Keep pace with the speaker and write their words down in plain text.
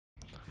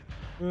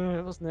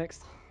What's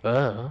next?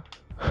 Uh,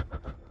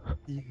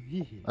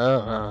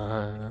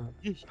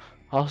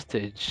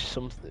 hostage,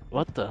 something.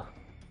 What the?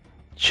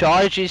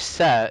 Charge is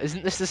set.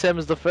 Isn't this the same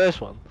as the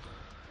first one?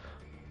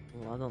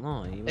 Well, I don't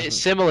know. He It's wasn't...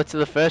 similar to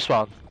the first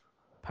one.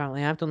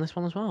 Apparently, I've done this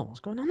one as well.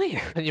 What's going on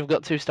here? And you've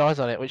got 2 stars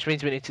on it, which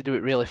means we need to do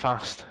it really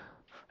fast.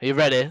 Are you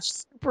ready?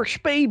 Super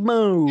speed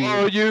mode.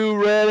 Are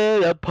you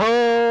ready to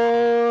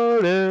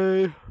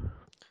party?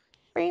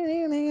 Ba-doop,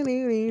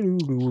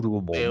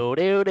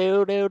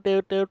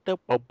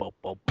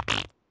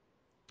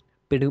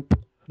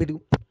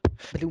 ba-doop,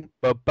 ba-doop,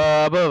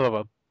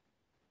 ba-doop.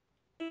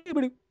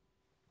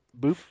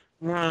 Boop.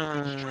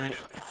 Right.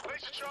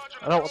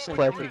 I don't want to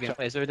play for Again,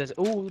 so there's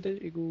oh, there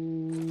you go.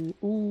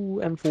 Ooh,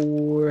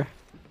 M4.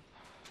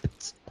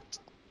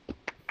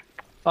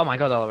 Oh my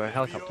God, Oliver,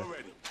 helicopter.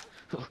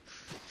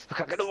 I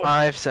can't get over.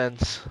 5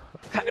 cents.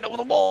 I can't get over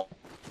the wall.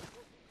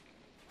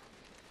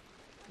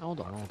 Hold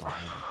on.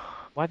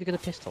 Why have you got a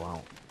pistol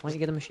out? Why don't you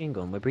get a machine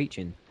gun? We're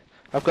breaching.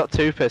 I've got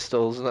 2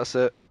 pistols and that's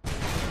it.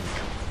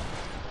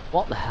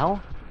 What the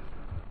hell?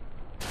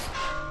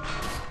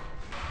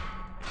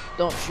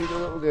 Don't shoot a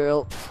little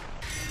girl.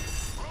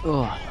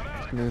 Oh,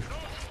 move.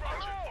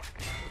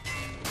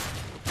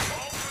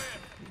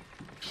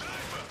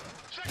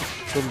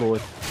 Good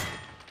lord.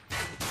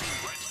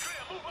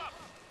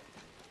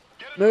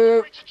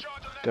 Move!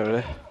 Get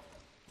ready.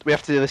 We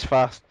have to do this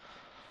fast.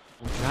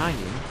 I'm trying.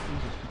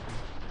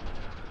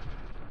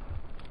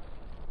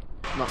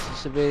 Lots of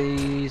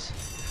civvies.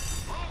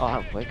 Oh,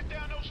 how quick.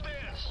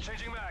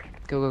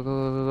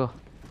 Go.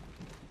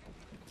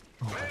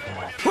 Oh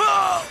my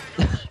God.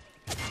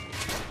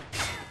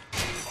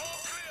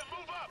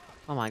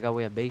 Oh my God,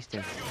 we are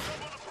beasting.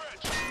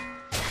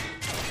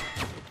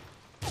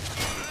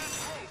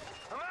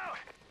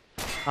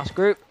 Last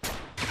group.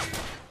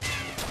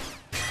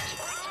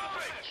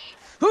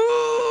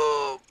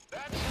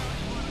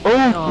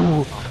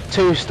 Oh,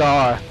 2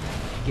 star.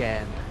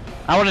 Again.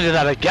 I want to do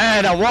that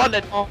again. I want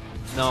it. Oh,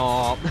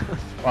 no.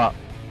 What?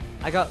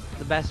 I got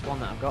the best one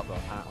that I've got though,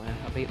 apparently.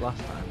 I beat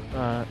last time.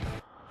 Alright.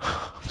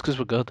 It's because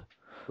we're good.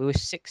 We were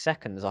 6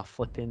 seconds off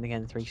flipping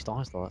again 3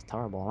 stars though, that's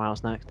terrible. Right,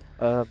 what's next?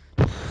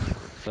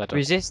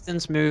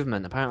 Resistance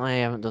movement. Apparently I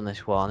haven't done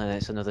this one and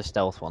it's another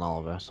stealth one,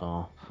 Oliver,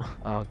 so...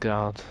 Oh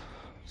god.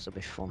 This will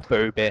be fun.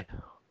 Booby.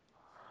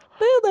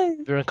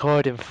 Booby! We're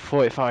recording for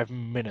 45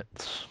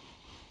 minutes.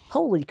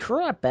 Holy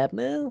crap,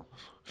 Batman!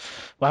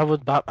 Why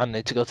would Batman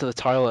need to go to the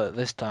toilet at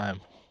this time?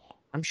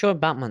 I'm sure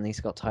Batman needs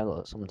to go to the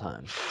toilet at some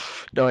time.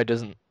 No, he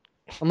doesn't.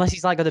 Unless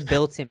he's like got a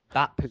built-in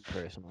bat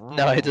pooper or something.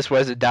 No, he just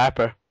wears a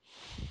diaper.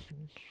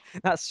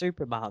 That's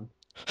Superman.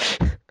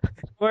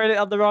 Wearing it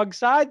on the wrong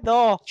side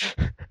though.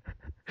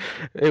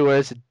 He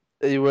wears a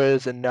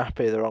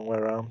nappy the wrong way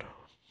around.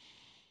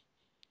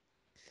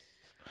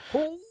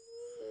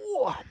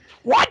 Oh,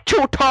 What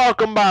you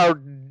talking about?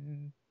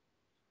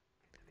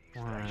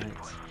 right.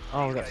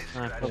 Oh, we got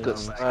snipers. I've got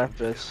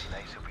snipers.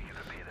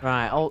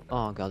 Right.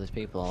 Oh god, there's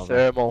people over.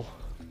 Thermal.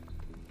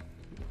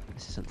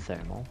 This isn't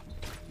thermal.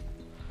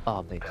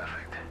 Oh, big.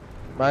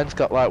 Mine's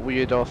got like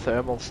weirdo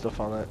thermal stuff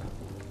on it.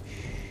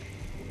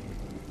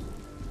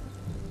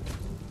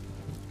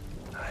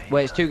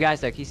 Wait, it's 2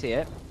 guys there. Can you see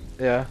it?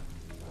 Yeah.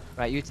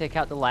 Right, you take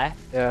out the left.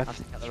 Yeah. I'll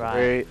take out the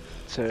right.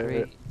 3, 2.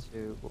 3,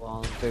 2,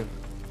 1, boom.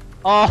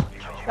 Oh,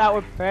 that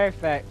was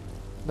perfect.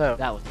 No.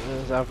 That was.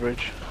 It was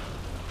average.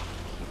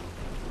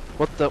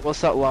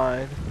 What's that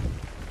line?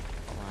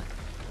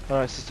 Oh,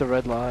 it's just a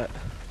red light.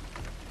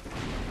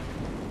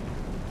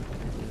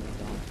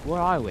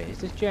 Where are we? Is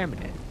this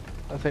Germany?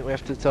 I think we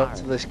have to talk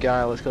to this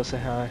guy. Let's go say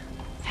hi.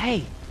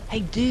 Hey,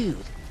 dude.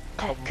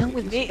 Come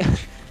with me.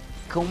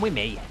 Come with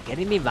me. Get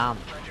in me van.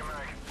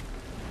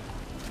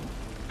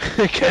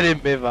 Get in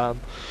me van.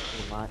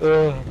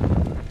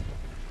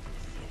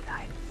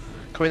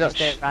 Can we not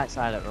stay right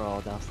side of the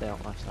road? I'll stay on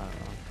left side of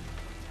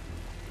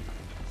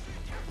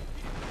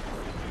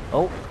the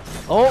road.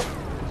 Oh!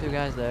 2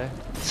 guys there.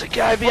 There's a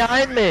guy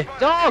behind me!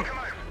 Dog!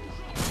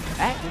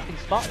 Hey, we can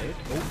spot it.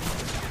 Oh.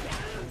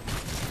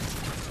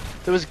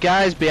 There was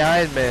guys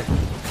behind me.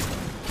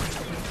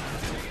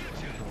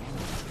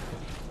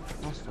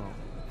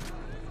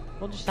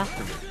 What just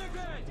happened?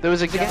 There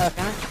was a guy.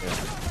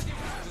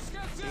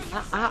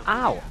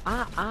 Ow!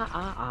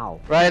 Ow!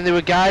 Ryan, there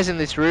were guys in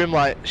this room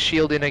like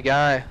shielding a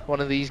guy. One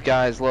of these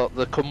guys, look,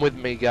 the come with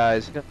me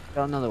guys.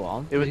 Got another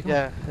one. It was,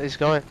 yeah, he's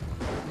going.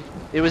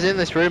 He was in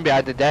this room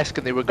behind the desk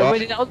and they were gone. Where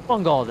did the other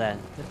one go then?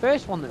 The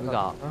first one that we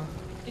got.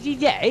 Is he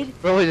dead?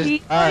 Bro,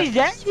 He's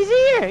dead? He's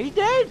here! He's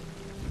dead!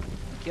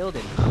 Killed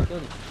him. His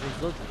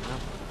blood's in now.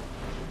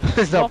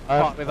 It's not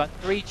bad. We've had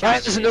 3 chances.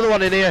 Right, there's another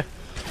one in here.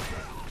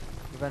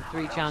 We've had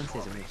 3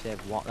 chances and we've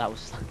saved what? That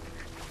was...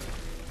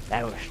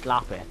 That was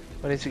sloppy.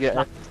 We need to get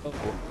in.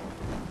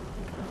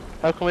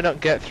 How can we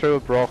not get through a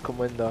broken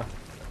window?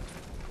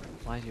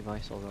 Why is your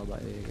voice all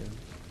robot here again?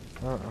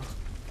 I don't know.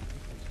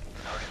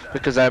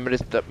 Because I'm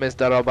Mr.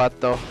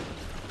 Roboto.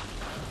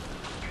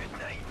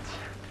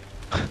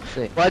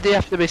 Why do you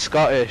have to be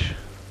Scottish?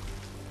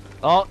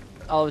 Oh!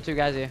 Oh, 2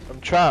 guys here.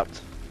 I'm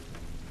trapped.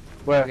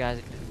 Where? 2 guys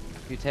here.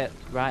 You take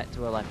right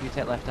to a left. You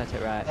take left, I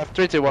take right.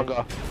 3, 2, 1,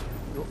 go.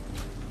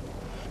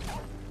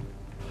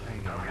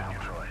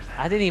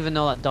 I didn't even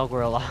know that dog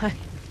were alive. I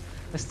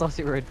just thought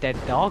it were a dead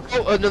dog.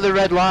 Oh, another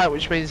red light,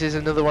 which means he's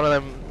another one of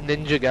them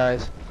ninja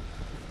guys.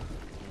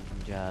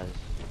 Ninjas.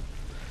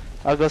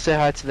 I'll go say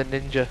hi to the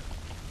ninja.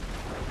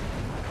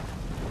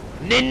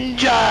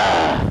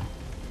 Ninja!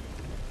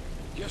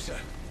 Yes, sir.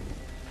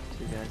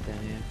 Two guys down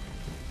here.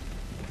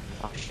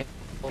 Oh shit.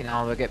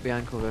 Now we get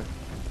behind cover.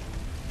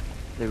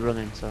 They're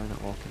running, so they're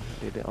not walking.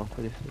 It'd be a bit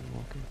awkward if they're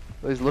walking.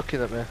 Oh, he's looking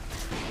at me.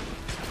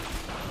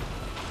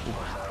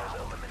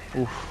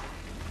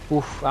 Oof.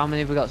 Oof. How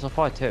many have we got so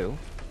far? 2?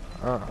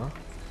 Uh-huh.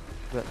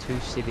 We've got 2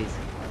 civvies.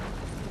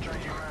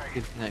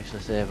 You can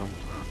actually save them.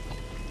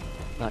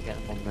 Not get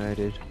them all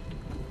murdered.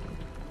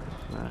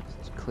 Right,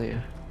 it's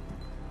clear.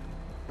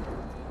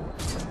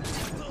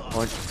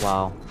 Oh,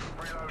 wow.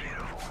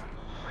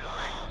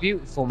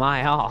 Beautiful,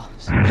 my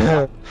arse.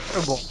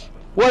 Terrible.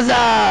 What's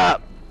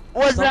up?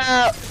 What's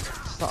up?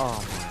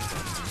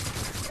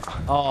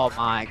 Oh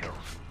my god.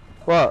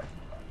 What?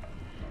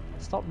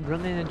 Stop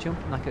running and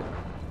jumping like a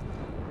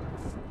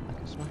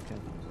smacker.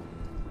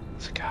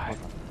 It's a guy.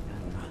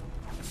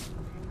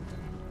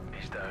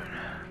 He's down.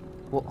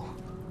 What?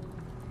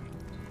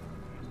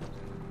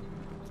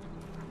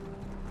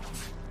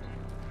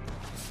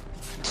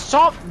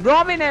 Stop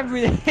robbing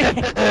everything!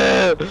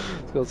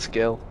 It's got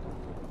skill.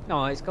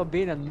 No, it's got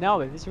being a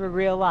no. If this were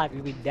real life,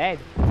 you'd be dead.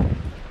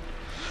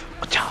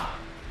 Come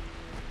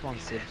on,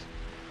 Sibs.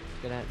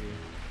 Get out of here.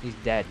 He's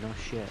dead, no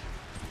shit.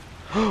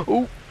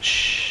 Oh,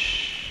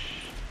 shh.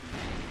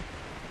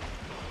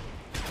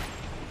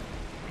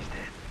 He's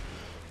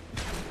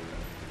dead.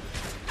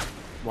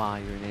 Wow,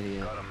 you're an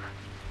idiot. Got him.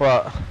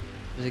 What?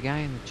 There's a guy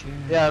in the chair.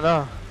 Yeah, I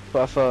know.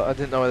 But I thought I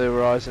didn't know where they were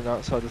rising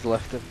at, so I just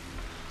left him.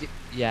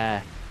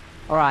 Yeah.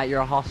 Alright,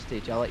 you're a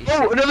hostage. I'll let you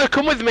Oh, sit. another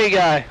come with me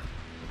guy.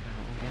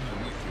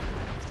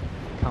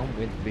 Come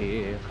with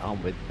me,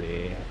 come with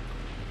me.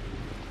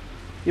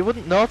 You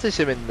wouldn't notice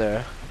him in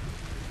there.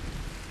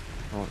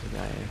 Oh, the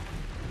guy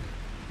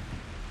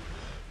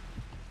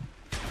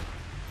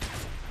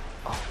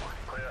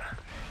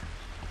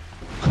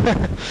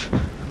here.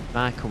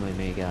 Man, come with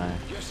me, guy.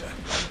 Yes, sir.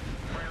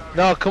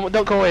 No,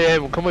 don't come with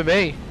him. Come with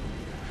me.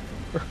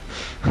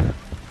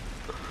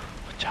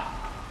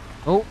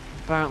 Oh,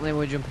 apparently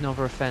we're jumping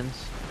over a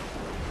fence.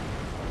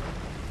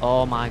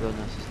 Oh my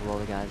goodness, there's a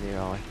lot of guys here,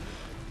 are we?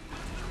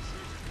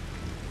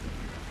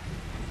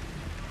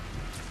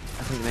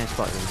 I think they may have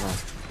spotted them as well.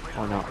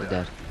 Oh no, they're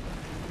dead.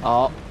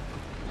 Oh.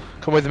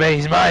 Come with me.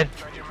 He's mine.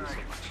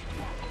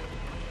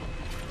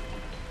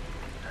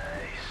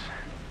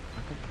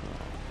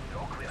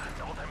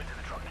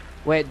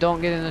 Wait, don't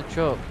get in the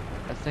truck.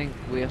 I think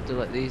we have to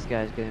let these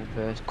guys get in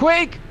first.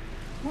 Quick!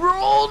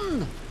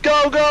 Run!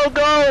 Go, go,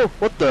 go!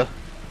 What the?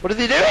 What are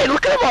they doing?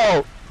 Look at them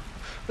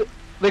all!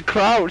 They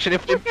crouch, and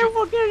if they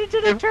We'll get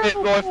into the a bit truck.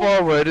 more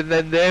forward, and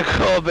then they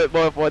go a bit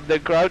more forward,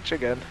 then crouch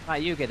again.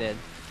 Right, you get in.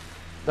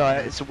 No,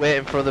 it's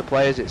waiting for other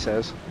players, it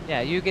says.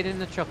 Yeah, you get in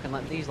the truck and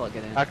let these lot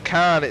get in. I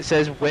can't, it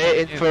says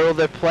waiting for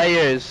other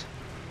players.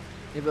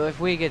 Yeah, but if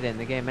we get in,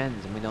 the game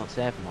ends and we don't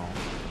save them all.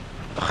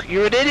 Ugh,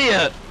 you're an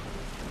idiot!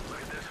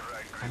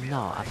 I'm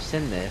not, I've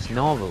seen this,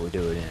 Nova will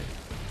do it.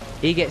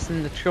 He gets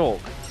in the truck,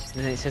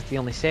 and then it says they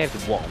only saved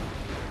one.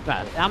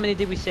 Right, how many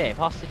did we save?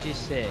 Hostages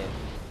saved.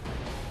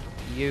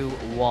 You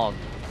 1,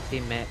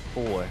 teammate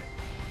 4.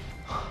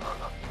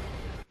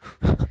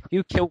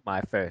 You killed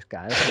my first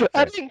guy.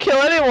 I didn't kill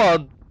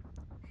anyone!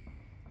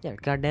 Yeah,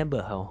 goddamn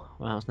butthole.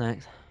 Right, what's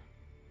next?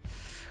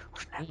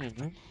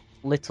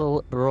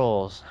 Little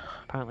Bros.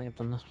 Apparently I've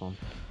done this one.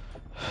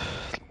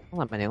 Not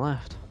that many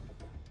left.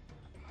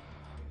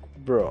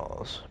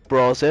 Bros.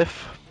 Bros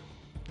if.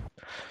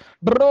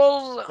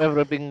 Bros!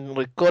 Ever been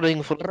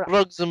recording for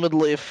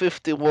approximately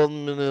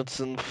 51 minutes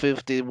and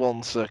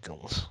 51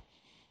 seconds.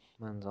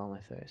 Mine's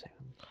only 30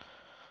 seconds.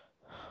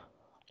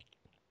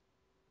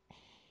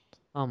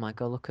 Oh my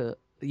god, look at...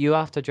 You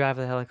have to drive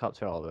the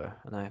helicopter over,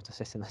 and I have to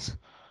sit in this...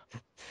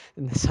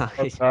 in the Oh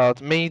side.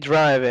 god, me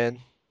driving.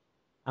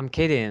 I'm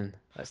kidding.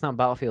 That's not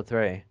Battlefield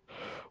 3.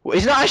 Well,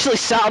 he's not actually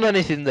sat on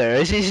anything there,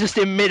 is he? He's just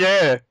in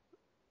mid-air.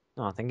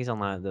 No, I think he's on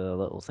like the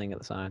little thing at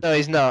the side. No,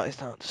 he's not.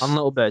 He's not. On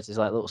Little Birds, there's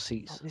like little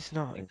seats. He's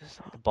not. Thing,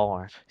 the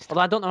bar.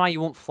 Although I don't know why you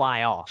won't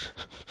fly off.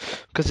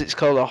 Because it's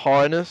called a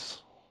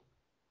harness.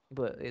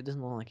 But it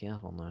doesn't look like he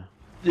has one there.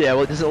 Yeah,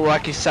 well, it doesn't look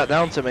like he's sat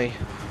down to me.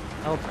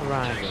 Help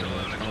arriving.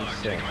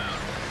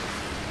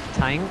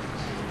 Tanks.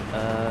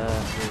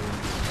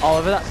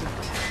 Oh, but that's a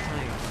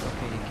tank.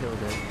 Okay, you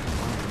killed it.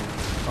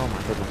 Oh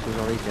my goodness, who's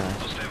all these guys?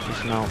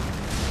 Just no.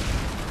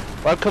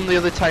 Why come the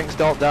other tanks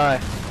don't die?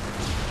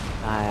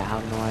 I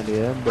have no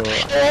idea, but...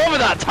 Get over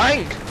that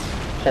tank!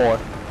 Whore.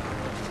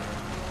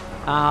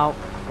 Ow.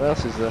 What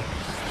else is there?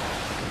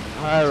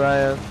 Hi,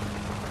 Ryan.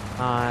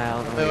 Hi, I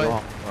don't know where Wait, you wait.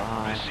 are.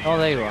 Hi. Oh,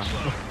 there you are.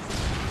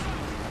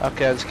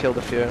 Okay, I just killed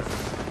a few.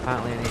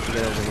 Apparently I need to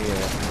get over here,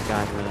 and the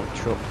guy's in a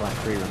truck like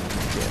free running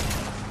and shit.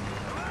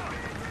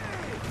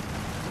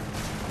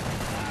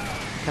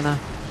 Can I?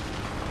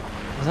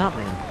 What's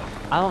happening?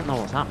 I don't know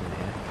what's happening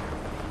here.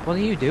 What are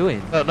you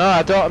doing? No,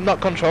 I'm not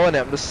controlling it.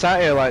 I'm just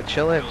sat here like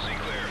chilling.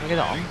 Get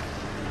on.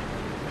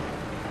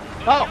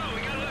 Oh!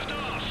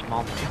 Come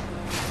on.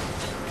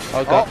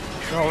 Oh god.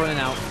 They're all running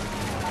out.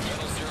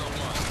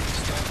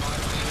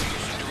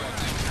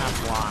 Have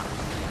one.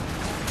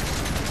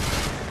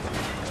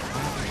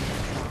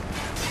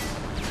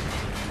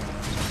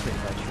 Pretty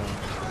bad shot.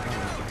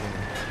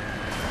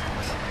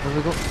 Where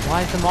we go? Why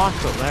is the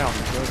marker up there on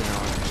the building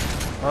now?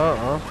 I don't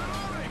know.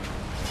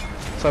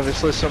 It's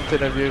obviously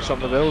something of use on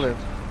the building.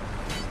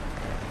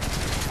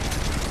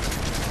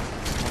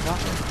 What's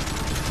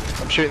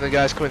that? I'm shooting the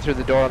guys coming through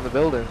the door on the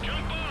building.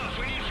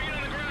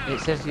 It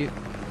says you.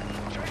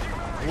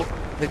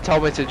 They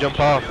told me to jump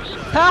off.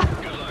 Ha!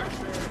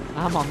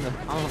 I'm on the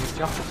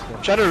chopper still.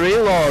 I'm trying to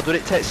reload, but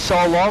it takes so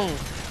long.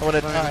 I want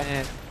to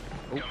die.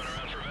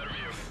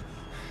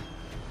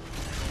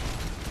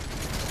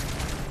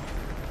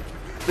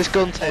 This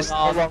gun takes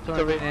so long to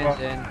reload.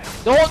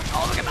 Don't!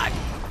 Oh, look at that!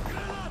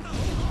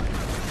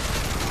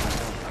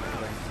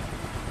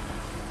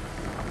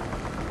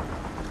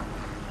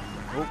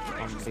 Oh,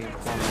 I'm being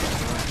followed.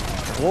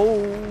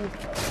 Whoa!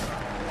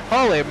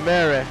 Holy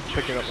Mary!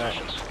 Picking up that.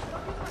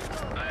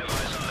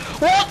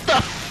 What the?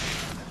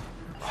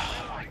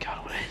 Oh my god,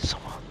 what is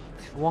someone?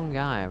 One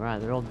guy, right?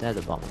 They're all dead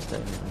at the bottom.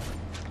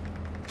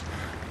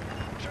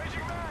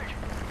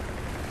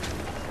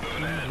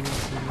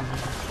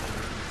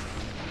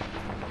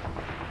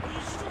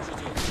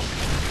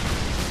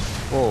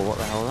 Whoa, what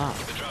the hell is that?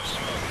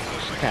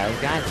 Okay,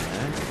 there's guys in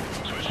there.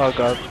 Oh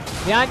god.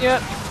 Behind you!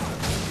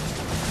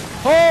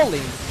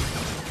 Holy!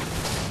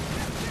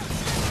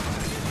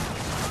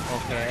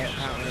 Okay,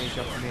 apparently he's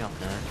dropping me off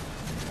now.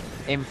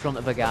 In front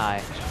of a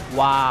guy.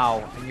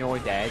 Wow, and you're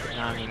dead, and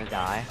I'm gonna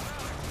die.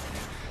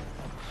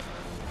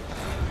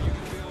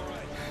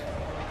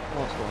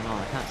 What's going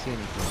on? I can't see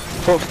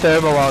anything. Put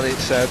thermal on, it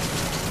said.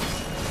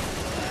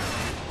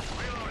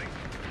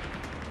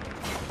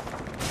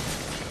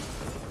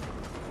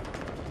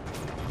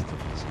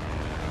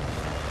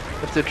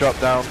 Have to drop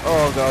down.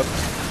 Oh god.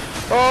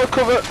 Oh,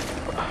 cover!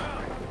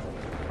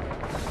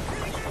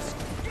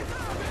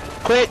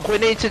 Quick, we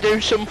need to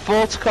do some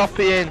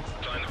photocopying.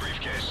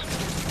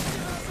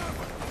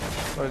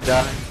 I'm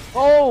dying.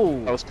 Oh!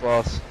 That was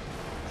close.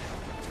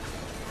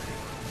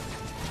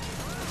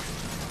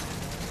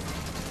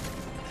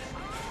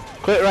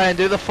 Quick, Ryan,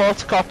 do the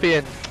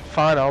photocopying.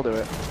 Fine, I'll do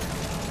it.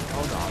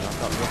 Hold on, I've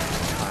got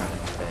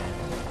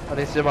rough. I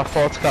need to do my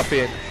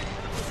photocopying.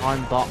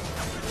 I'm bot.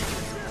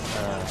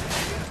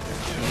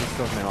 You need to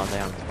go with me while they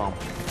on bomb.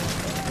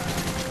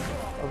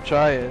 I'm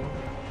trying.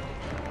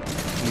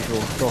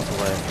 Usual sort of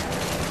way.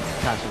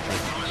 Catch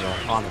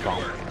something. On the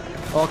bomb.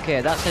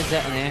 Okay, that says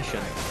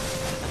detonation.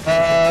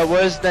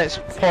 Where's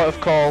next point of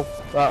call?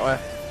 That way.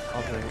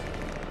 I'll do it.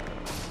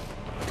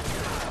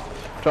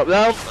 Drop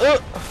down.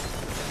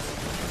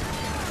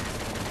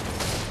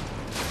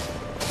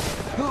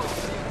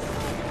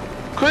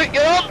 Quick,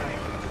 get up!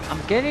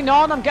 I'm getting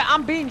on,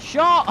 I'm being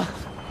shot!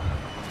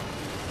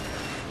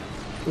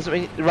 Doesn't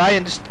mean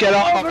Ryan, just get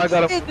up. Oh, I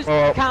got him.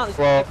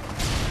 Whoa.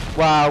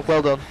 Wow,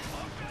 well done.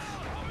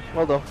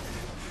 Well done.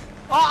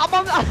 Oh, I'm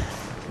on the...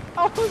 I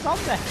was on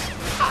there!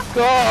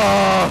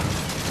 Oh!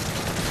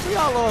 We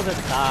got loads of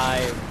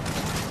time!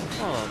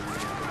 Oh,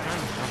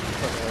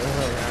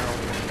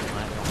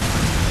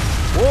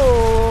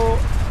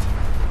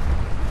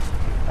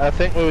 whoa! I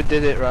think we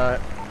did it right.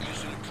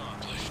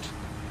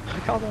 I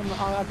got on the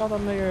helicopter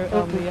and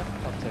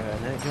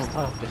then it jumped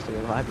off just to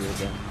revive you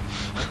again.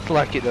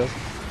 Like it does.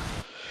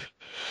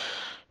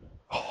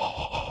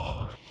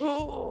 Oh.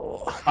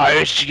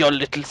 I see your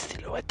little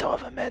silhouette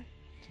over, man.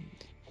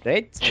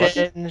 Right?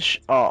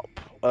 Change up.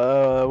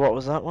 What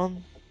was that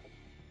one?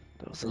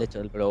 That was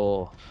Little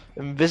bro.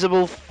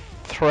 invisible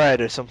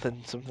thread or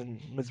something. Something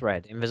with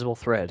Thread. Invisible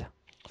thread.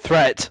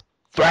 threat.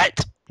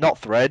 Threat, not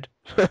thread.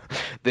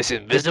 This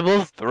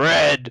invisible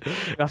thread.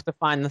 You have to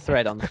find the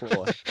thread on the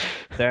floor.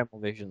 Thermal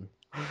vision.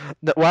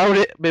 No, why would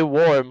it be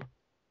warm?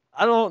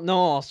 I don't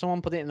know.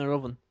 Someone put it in their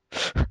oven.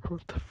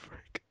 What the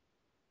frick?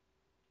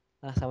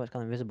 That's how it's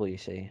gone invisible, you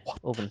see.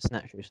 Oven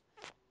snatchers.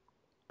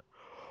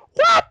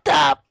 What the?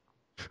 I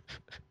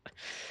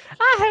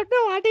have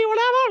no idea what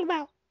I'm on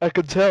about. I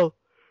could tell.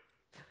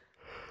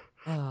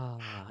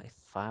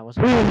 If I was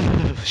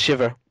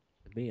Shiver.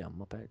 to be on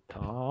my bed,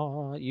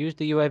 use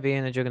the UAV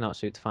and the Juggernaut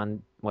suit to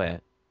find. Wait.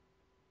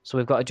 So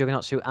we've got a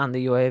Juggernaut suit and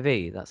the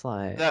UAV. That's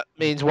like. That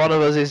means one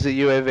of us is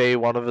the UAV,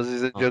 one of us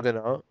is the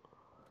Juggernaut.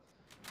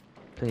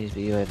 Please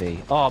be UAV.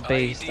 Oh,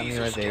 beast, I'm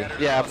UAV.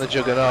 Yeah, I'm the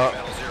Juggernaut.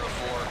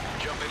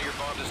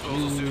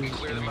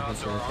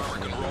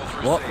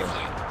 What?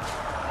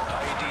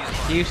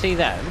 Do you see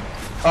them?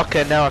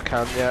 Okay, now I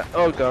can, yeah.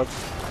 Oh god.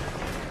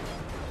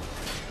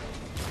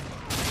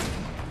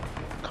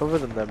 Cover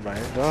them then,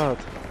 Ryan. God.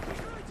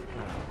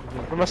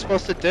 What am I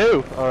supposed to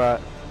do?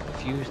 Alright.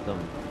 Fuse them.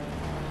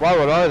 Why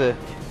would I do?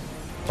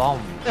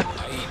 Bomb.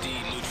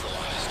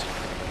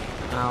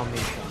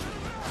 Ammunition.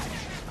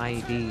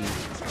 ID.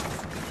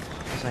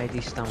 What's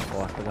ID stand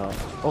for? I forgot.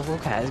 Oh,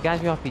 look at it. There's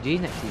guys with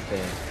RPGs next to you,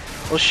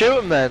 face. Well, shoot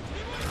him then.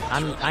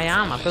 I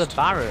am. I've got a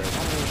Barrett.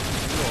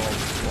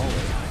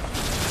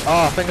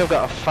 Oh, I think I've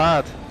got a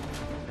fad.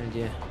 And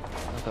yeah,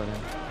 I got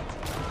him.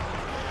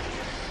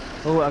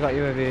 Oh, I got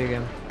UAV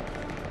again.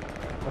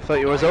 I thought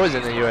you was always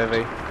in the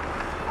UAV.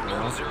 No,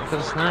 I've got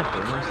a sniper.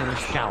 I'm not going to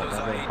shout. I've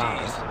got a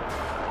Barrett.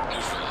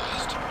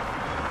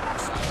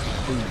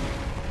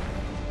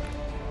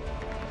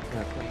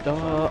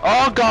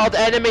 Oh god,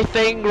 enemy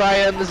thing,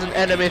 Ryan. There's an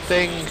enemy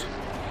thing.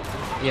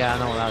 Yeah, I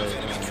know what that is.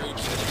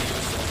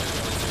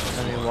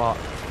 I mean, what?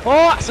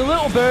 Oh, it's a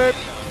little bird!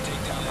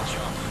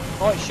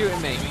 Oh, it's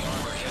shooting me.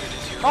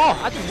 Oh,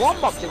 I just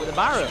one-boxed it with a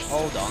Barrett.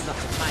 Hold on,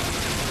 that's a tank.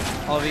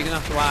 Oh, you're gonna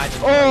have to hide.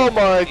 Oh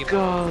my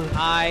god.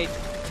 Hide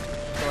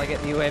till I get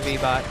the UAV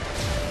back.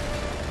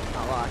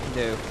 Not what I can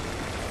do.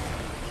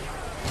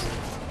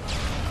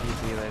 Use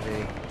the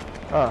UAV.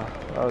 Oh,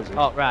 that was it.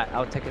 Oh, right,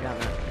 I'll take it down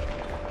there.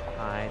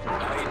 Hide.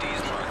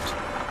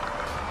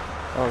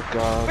 Oh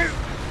god.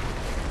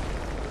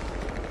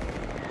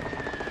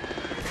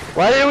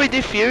 Why are we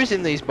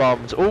defusing these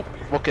bombs? Oh,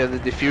 okay, the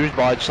defuse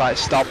bar just like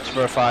stopped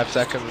for 5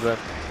 seconds then.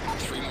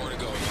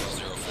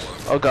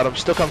 Oh god, I'm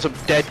stuck on some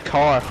dead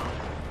car.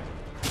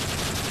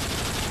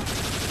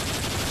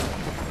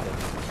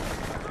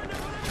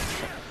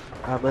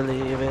 I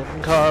believe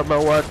in karma,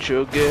 what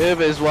you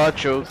give is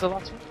what you... No,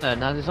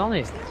 there's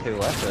only 2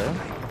 left though.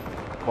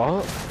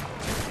 What?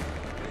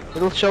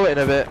 It'll show it in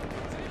a bit.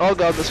 Oh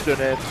god, this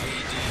grenade.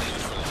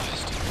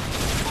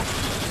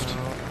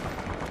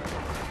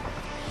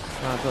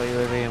 I've got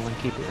UAV, I'm gonna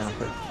keep it down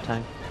for a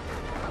time.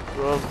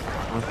 Run.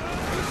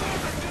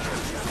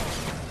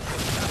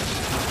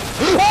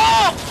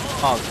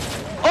 Oh!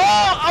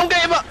 Oh! I'm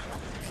getting my...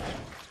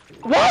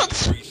 What?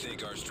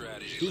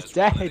 He's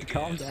dead,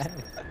 calm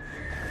down.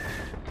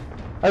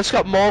 I just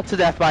got mauled to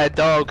death by a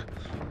dog.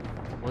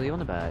 What are you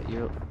on about?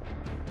 You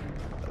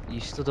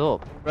stood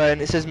up. Right,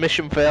 and it says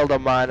mission failed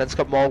on mine. I just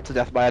got mauled to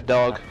death by a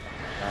dog.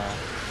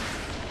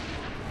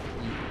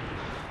 You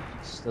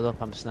stood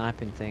up, I'm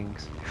sniping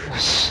things.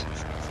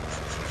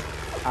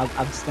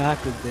 I'm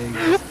sniping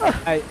things.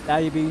 Hey, now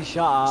you're being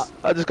shot at.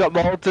 I just got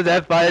mauled to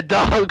death by a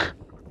dog.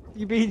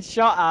 You're being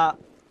shot at.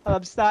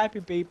 I'm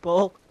sniping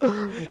people.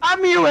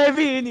 I'm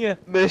UAVing you.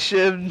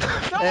 Mission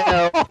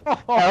failed.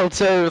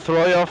 L2,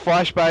 throw your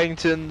flashbang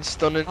to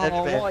stunning Oh,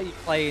 enemy. what are you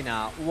playing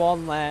at?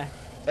 One left.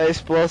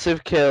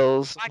 Explosive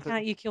kills. Why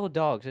can't you kill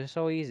dogs? They're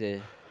so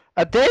easy.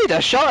 I did,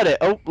 I shot at it.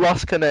 Oh,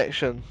 lost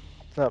connection.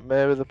 That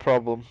may be the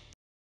problem.